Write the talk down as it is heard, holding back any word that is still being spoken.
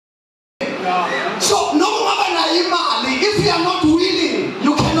So if you are not willing,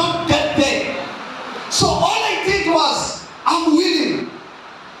 you cannot get there. So all I did was, I'm willing.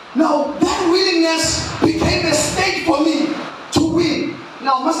 Now that willingness became a stage for me to win.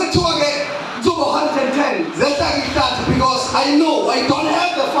 Now, Master Tuage, 110, because I know I don't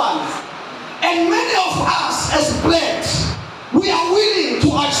have the funds. And many of us as blacks, we are willing to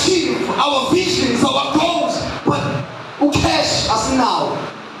achieve our visions, our goals, but who cares us now?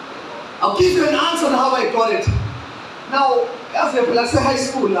 I'll give you an answer on how I got it. Now, as a high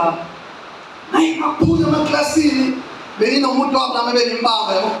school now, I'm put in my class in. I'm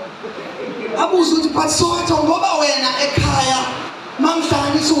Soweto, ngoba wena ekhaya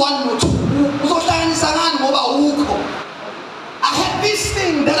mamhlanganisa one no two uzohlanganisa ngani ngoba ukho. I had this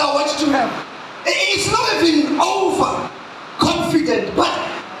thing that I wanted to have. It's not even over confident, but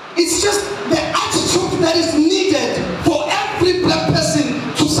it's just the attitude that is needed for every black person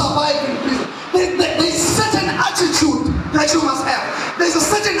to survive in prison. There's a certain attitude that you must have. There's a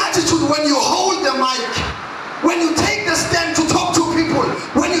certain attitude when you hold the mic, when you take the stand to talk to people,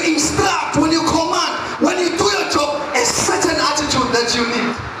 when you instruct, when you command, when you do your job, a certain attitude that you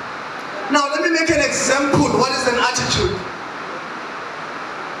need. Now let me make an example. What is an attitude?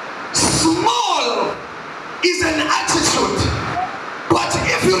 Small is an attitude, but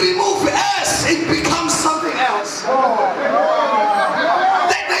if you remove S, it becomes something else.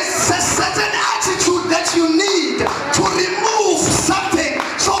 There's a certain attitude that you need to remove something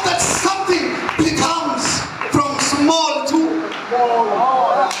so that something becomes from small to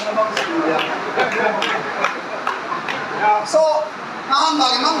so I'm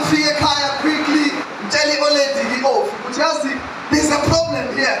quickly telling Oledi off. There's a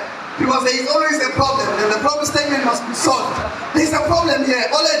problem here. Because there is always a problem, and the problem statement must be solved. There is a problem here.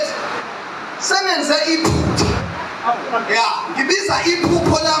 Oled, semenza input. Yeah, give us an input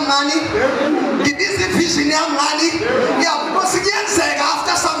for that money. Give us a vision of money. Yeah, because again,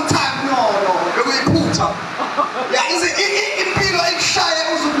 after some time, no, we will put up. Yeah, is it in people like shy?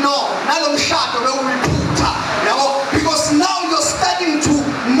 No, not on shot, we will put up. Because now you're starting to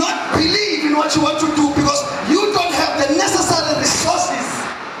not believe in what you want to do because you don't have the necessary resources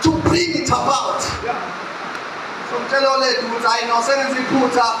to bring it about. So tell all that I know sentence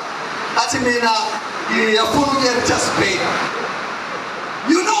put up at just pay.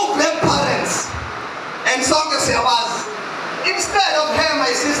 You know black parents and songs was instead of her,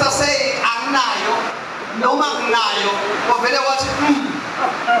 my sister say Agnayo, no Magnayo, or better watch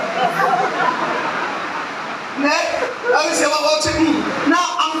now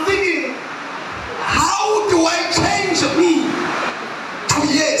I'm thinking, how do I change to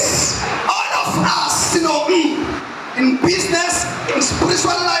yes? All of us, in business, in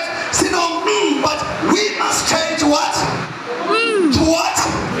spiritual life, but we must change what? To what?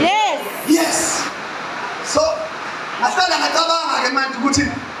 Yes. Yes. So, how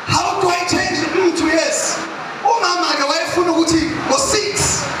do I change to yes?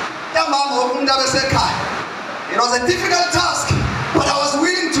 It was a difficult task, but I was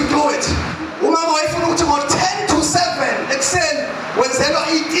willing to do it. 10 to 7, excel, when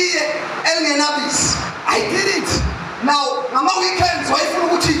I did it. Now, Mama weekends, I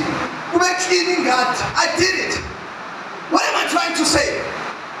did it. What am I trying to say?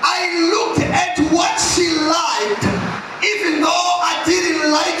 I looked at what she liked, even though I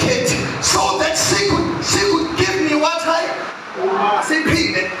didn't like it, so that she could give me what I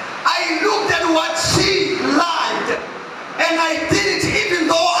looked at what she liked, and I did it even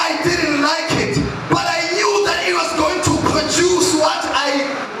though I didn't like it, but I knew that it was going to produce what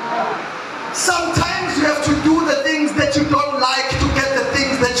sometimes you have to do the things that you don't like to get the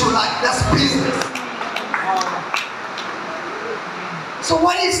things that you like. That's business. So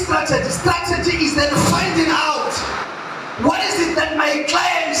what is strategy? Strategy is then finding out what is it that my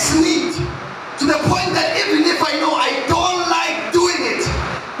clients need, to the point that even if I know I don't like doing it,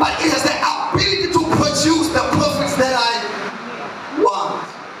 but it has the ability to produce the profits that I want.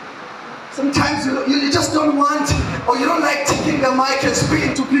 Sometimes you just don't want, or you don't like taking the mic and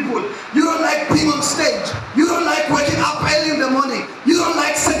speaking to people. You don't like being on stage. You don't like waking up early in the morning. You don't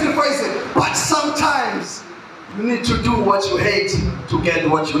like sacrificing. But sometimes you need to do what you hate to get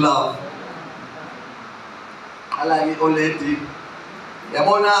what you love. I like it already.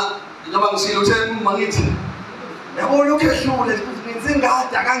 Yabona, njengoba ngisiluthe mangithi. Yabona lokho ehlule ngenze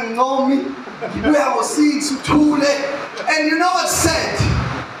ngade akangincomi. Ngibuya ngo6 uthule. And you know what said?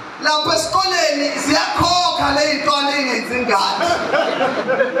 Lapha esikoleni ziyakhokha le intwana engenzi ngade.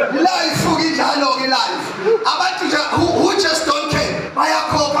 Life ukinjalo ke life. Abantu who just don't care.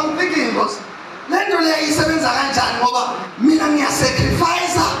 Bayakhokha. I'm thinking because lento le isebenza kanjani ngoba mina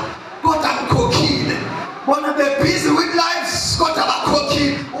ngiyasacrifice kodwa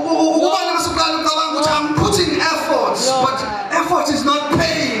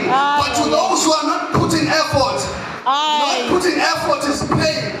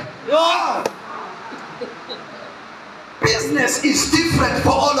process is different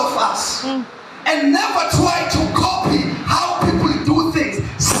for all of us. And never try to copy how people do things.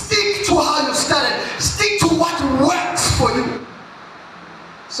 Stick to how you started. Stick to what works for you.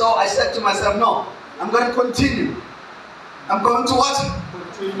 So I said to myself, no, I'm going to continue. I'm going to what?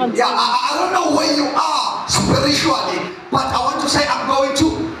 Continue. Yeah, I don't know where you are spiritually, but I want to say I'm going to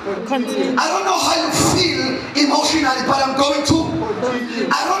continue. I don't know how you feel emotionally, but I'm going to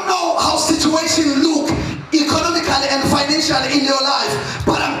continue. I don't know how situations look economically and financially in your life,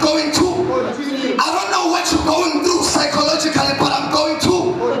 but I'm going to continue. I don't know what you're going through psychologically, but I'm going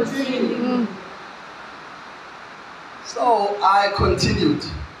to continue. So I continued.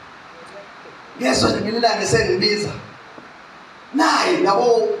 Guess what? I said, Visa. Nine, I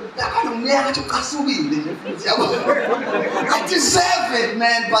deserve it,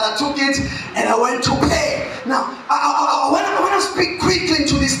 man, but I took it and I went to pay. Now, I want to speak quickly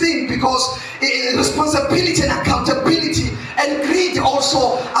into this thing because responsibility and accountability and greed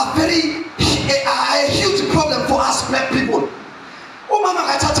also are a huge problem for us black people.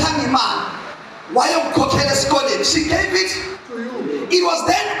 She gave it to you. It was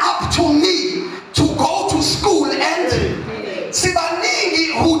then up to me to go to school and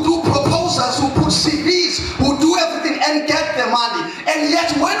Sibanini who do proposals, who put CVs, who do everything and get the money. And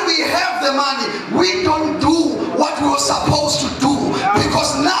yet when we have the money, we don't do what we were supposed to do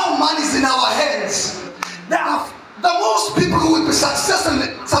because now money is in our hands. The most people who will be successful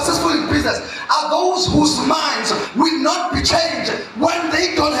in business are those whose minds will not be changed when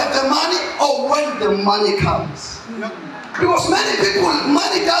they don't have the money or when the money comes. Because many people,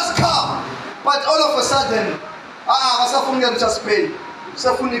 money does come, but all of a sudden, just pay.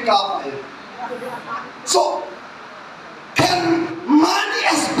 So, can money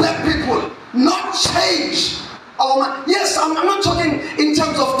as black people not change our mind? Yes, I'm not talking in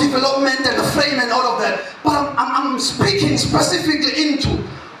terms of development and the frame and all of that, but I'm speaking specifically into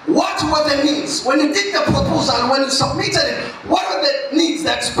what were the needs. When you did the proposal, when you submitted it, what were the needs,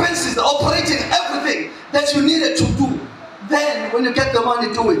 the expenses, the operating, everything that you needed to do? Then, when you get the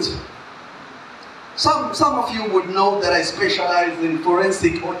money, do it. Some of you would know that I specialize in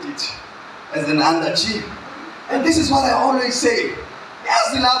forensic audit as an underchief. And this is what I always say.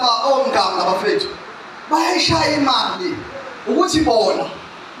 Yes, laba ongam labafethu. Bayishaya imali ukuthi bona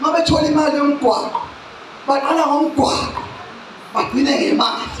mabethola imali yomgwaqo baqala ngomgwaqo bagcine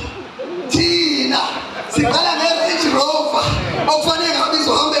ngemali. Thina siqala nge-Range Rover okufanele ngabe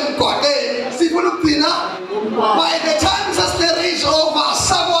izohamba emgwaqeni sifuna ukugcina. By the time just the Range Rover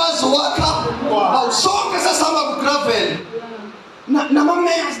sakwazi wakha awusonke sesihamba ku-gravel.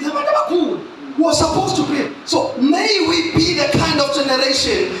 Nama-mayors nabantu abakhulu who are supposed to be. So may we be the kind of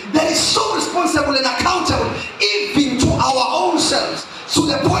generation that is so responsible and accountable even to our own selves, to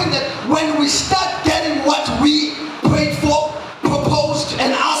the point that when we start getting what we prayed for, proposed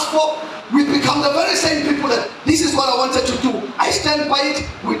and asked for, we become the very same people that this is what I wanted to do. I stand by it,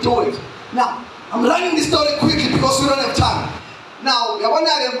 we do it. Now, I'm running this story quickly because we don't have time. Now,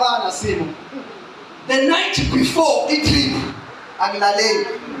 the night before it trip,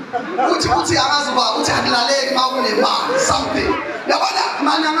 something. No,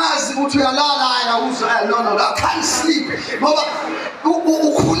 I can't sleep.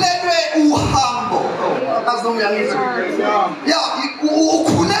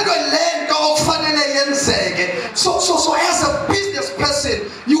 So as a business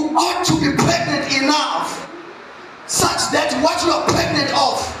person, you ought to be pregnant enough such that what you are pregnant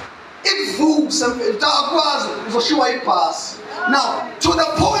of, it moves and it pass. Now, to the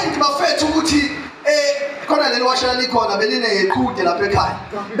point, my friend, to Uti, kona lelo washali kona beline yekude lapha ekhaya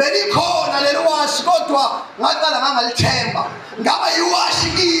belikhona lelo washi kodwa ngaqala ngangalithemba ngaba iwashi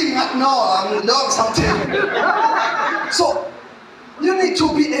kimi no I'm not something. So you need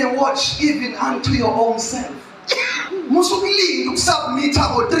to be a watch even unto your own self. Musukulinga ukusubmita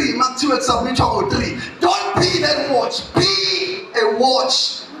ngo3 makuthiwe kusubmita ngo3. Don't be that watch, be a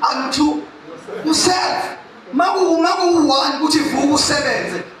watch unto yourself. Maku-1 kuthi vuka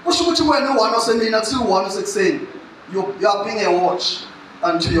usebenze kusho ukuthi wena u1 osemini akusi u1 osekuseni. You are being a watch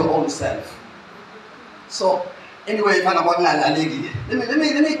unto your own self. So anyway, let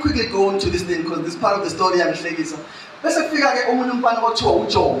me quickly go into this thing because this part of the story I'm shaking. So bese kufika ke omunye umfana othiwa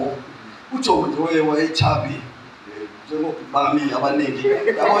uJomo. uJomo nje wayechabi njengobami abaningi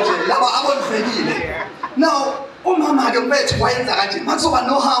yabo nje laba abonifekile. Now umama ke mfethu wayenza kanje makuzoba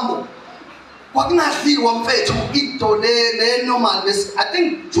nohambo kwakungadliwa mfethu into le normal. I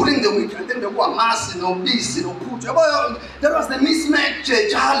think during the week I think there was mass no bisi no phuthu yabo there was the mismatch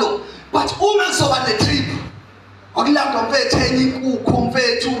njalo. But uma kuzoba ne trip akulandwa mfethu enye inkukhu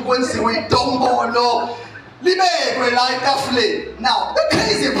mfethu kwenziwe idombolo libekwe la etafuleni. Now the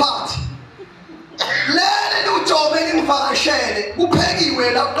crazy part, lele uJobe ngimvakashele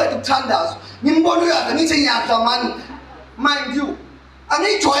kuphekiwe la uqeda ukuthandaza ngimbona uyadla ngithi ngiyadla man, mind you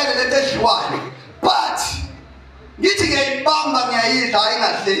angijwayele lento edliwayo, but ngithi ngiyayibamba ngiyayidla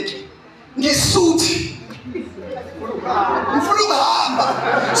ayingadleki ngisuthi ngifuna ukuhamba.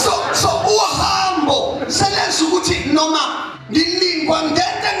 So uhambo selenza ukuthi noma ngilingwa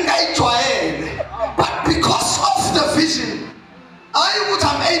ngento engayijwayele, but because of the vision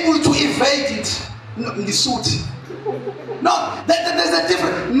I'm able to evade it. No, there's a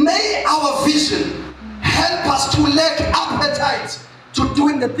difference. May our vision help us to lack appetite to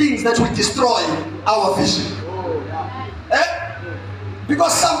doing the things that will destroy our vision.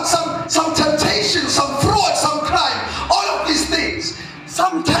 Because some temptation, some fraud, some crime, all of these things,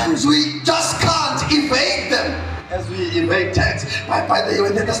 sometimes we just can't evade them as we evade tax. By the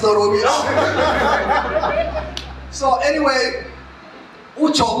way, that's not what we are. So anyway,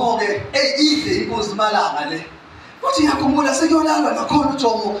 uJomo ke idle inkosi malanga le. Uthi ngiyakhumbula sekuyolala nakhona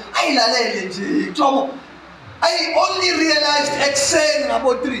uJomo ayilalele nje. Jomo I only realized ekseni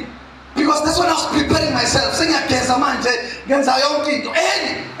ngabo 3 because that's when I was preparing myself. Sengiyageza manje ngenza yonke into.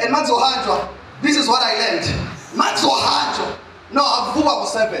 And mazohanjwa, this is what I learned. Mazohanjwa. No, akuvuka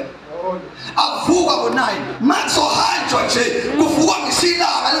ngo7. Akuvuka ngo9. Mazohanjwa nje kuvuka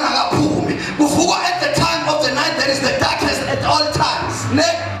ngisilanga lingakaphumi. Kuvuka at the time of the night there is the darkness at all times.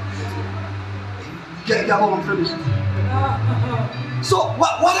 So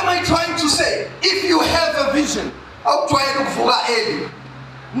what am I trying to say? If you have a vision,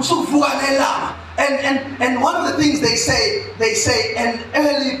 and one of the things they say an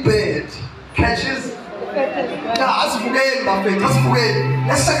early bird catches.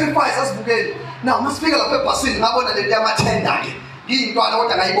 Let's sacrifice us. Now must figure out a person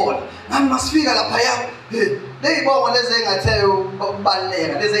must figure out they born let's say I tell you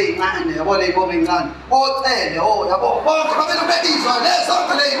they say what they born oh babies let's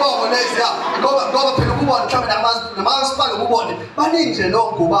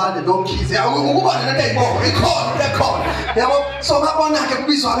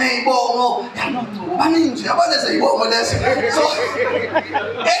go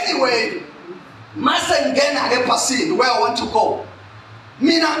anyway, where I want to go.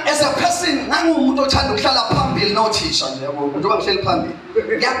 Mina as a person nangumuntu othanda ukuhlala phambili nothisha nje yabo njengoba ngihleli phambili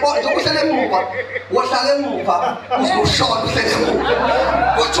ngiyabona ukuhlala emuva wohlala emuva uzoshona uhlele emuva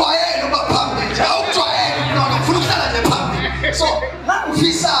ujwayele uba phambili nje awujwayele no ufuna ukuhlala nje phambili. So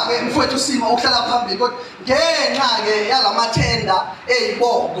ngifisa ke mfowethu Sima ukuhlala phambili kodwa ngenxa ke yalamathenda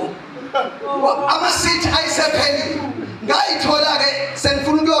eyibongo amasithi ayisephelile ngayithola ke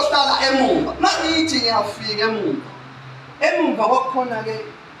senifuna ukuyohlala emuva mangithi ngiyafika emuva kwakhona ke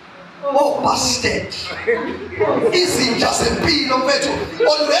busted izinja zempilo mfethu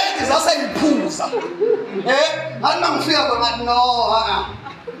already zasengiphuza angifika ngathi no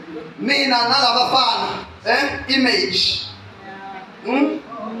mina nalabafana image no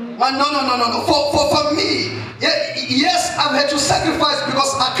for me yes I've had to sacrifice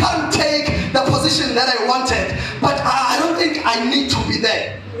because I can't take the position that I wanted, but I don't think I need to be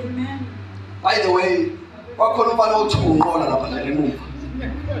there. Amen. By the way, wakhona umfana othi unqola lapha ngemuva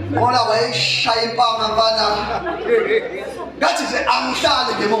ngola wayeshaya impama mfana ngathi nje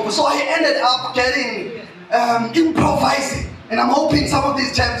angihlale ngemuva. So I ended up getting improvising, and I'm hoping some of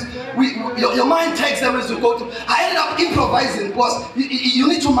these terms your mind takes them as you go to. I ended up improvising because you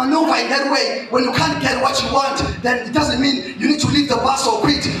need to maneuver in that way. When you can't get what you want, then it doesn't mean you need to leave the bus or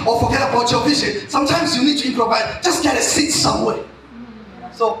quit or forget about your vision. Sometimes you need to improvise, just get a seat somewhere.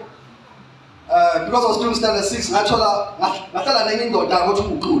 So because I was doing standard 6, ngahlala nenye indoda ngothi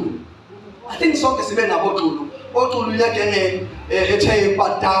uqulu. I think sonke sibe nabo uqulu. Uqulu yeke ethe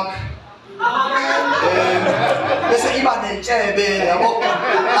badak. Bese iba nentshebe yabo.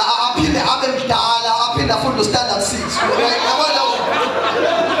 Aphinde abe mdala, aphinde afunda standard 6. Yabona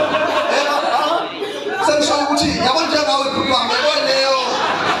sengisho ukuthi yabona njengawe ibhubhamba leyo.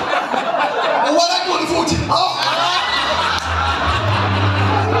 Uwala uqulu futhi.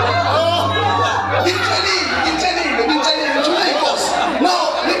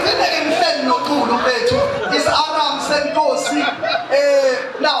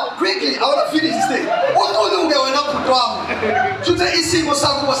 Now, quickly, I want to finish this thing. Isimo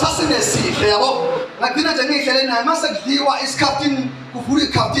sakuba sasinesihle yabo ngakina nje ngihlele naye mase kudliwa isikhaftini kuvula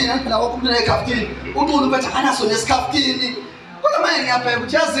ikhaftini ngina wokuphila ekhaftini uqulu bethu anaso nesikhaftini kodwa manje ngiyabheka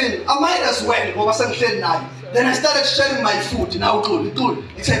ukuthi yazini I might as well ngoba sengihleli naye. Then I started sharing my food na uqulu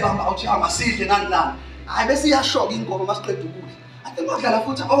ethe bamba uthi amasidle nani hayi bese iyashoka ingoma masiqeda ukudla Ati bakudlala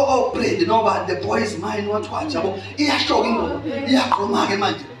futhi Brady noma the boy is mine what yabo iyashoka ingoma iyaqhoma ke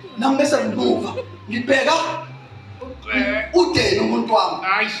manje nami bese ngimuva ngibheka udeni umuntu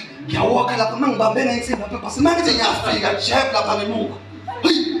wami ngiyawokha lapha mangibambe ngayinsimbi lapha base manje ngiyafika jab lapha ngemuva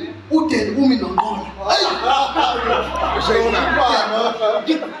udeni umi nonqola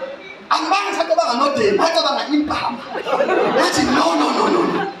Angibanga sathi banganodeni bacabanga impama yathi no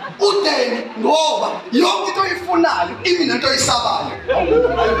udeni ngoba yonke into oyifunayo imi nento oyisabayo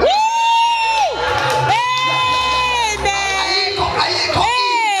ayikho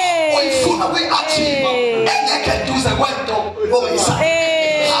oyifuna kuyi-achieve engekhe duze kwento oyisayo.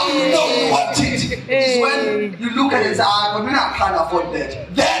 How you know you want it is when you look at it and say but I can't afford that,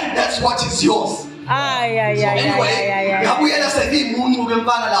 then that's what is yours. Anyway, ngabuyela sengimuncu ke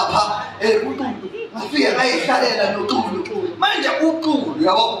mfana lapha uqulu ngafika ngayihlalela noqulu manje uqulu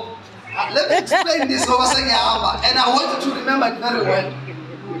yabo. Let me explain this ngoba sengiyahamba and I want you to remember it very well.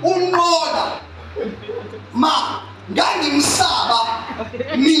 Unqola ma ngangimsaba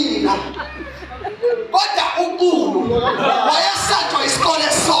mina kodwa uqulu wayesathwa isikole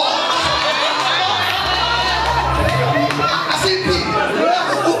sonke. Asiphi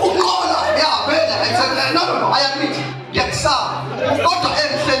unqola no, I admit, get some. Go to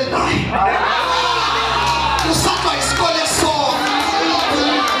everything now. You sat by scholar so.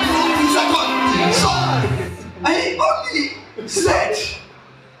 I only said,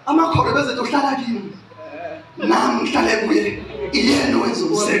 I'm not calling us to start again. Nam Taleway, Ian was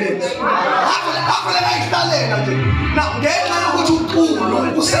obsessed. After I started, now get out to pull,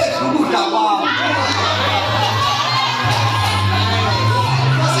 who said, who would have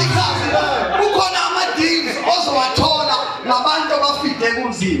also wathola nabantu abafide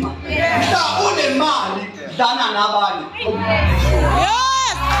kunzima mhla unemali dlana nabanye.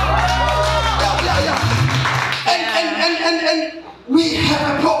 And we have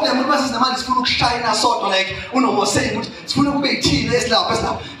a problem with us nemali sifuna ukushayina sodwa like unomo saying ukuthi sifuna kube yithini esilapha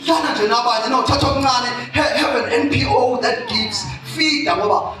dlana nje nabanye no thatha okuncane have an NPO that gives feed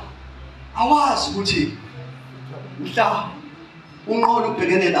ngoba awazi ukuthi mhla unqola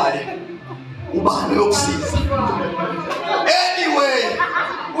ubhekene naye ubani yokusiza. Anyway,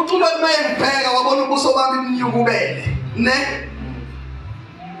 uthula mayengibheka wabona ubuso bami imnyukubele ne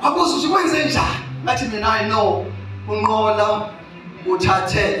wabuza ukuthi kwenze njani ngathi mina I know unqola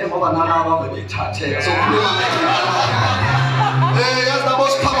uthathe ngoba nalabo bethathe so khuluma naye yazabo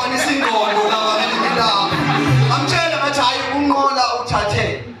sikhabanisa ingondo laba ngelindawo amtshela ngathi hayi unqola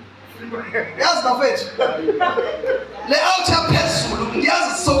uthathe yazi bafethu le out yaphezulu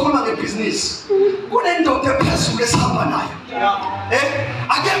ngiyazi sokhuluma ngebusiness kunendoda ephezulu esihamba nayo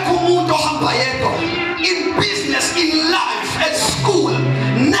akekho umuntu ohamba yedwa in business, in life, at school.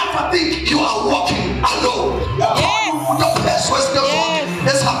 Never think you are walking alone. Umuntu ophezulu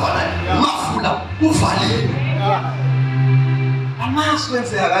esihamba nayo mafula uvali amazi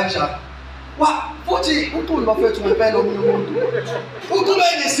kwenzeka kanjani futhi uqulu bafethu ngempela omunye umuntu uqulu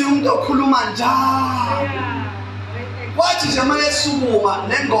engisi umuntu okhuluma njalo wathi nje mayesukuma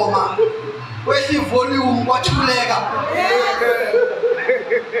nengoma kwehla ivolume kwathuleka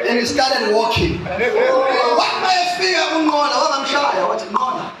and he started walking. What mayefika unqola wangamshaya wathi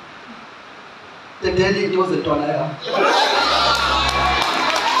nqola the daily it was a dollar.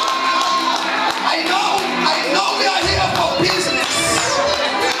 I know we are here for business.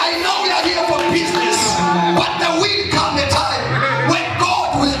 I know we are here for business, but there will come a time when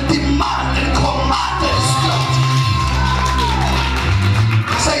God will demand and command and instruct.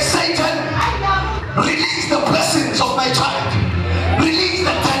 Say, Satan, release the blessings of my child. Release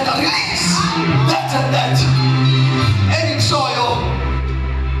the tender, release that and that. And in soil,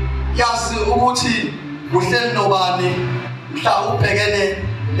 yazi ukuthi uhleli nobani mhla ubhekene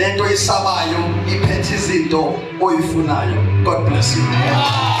lento isabayo iphethe izinto oyifunayo. God bless you.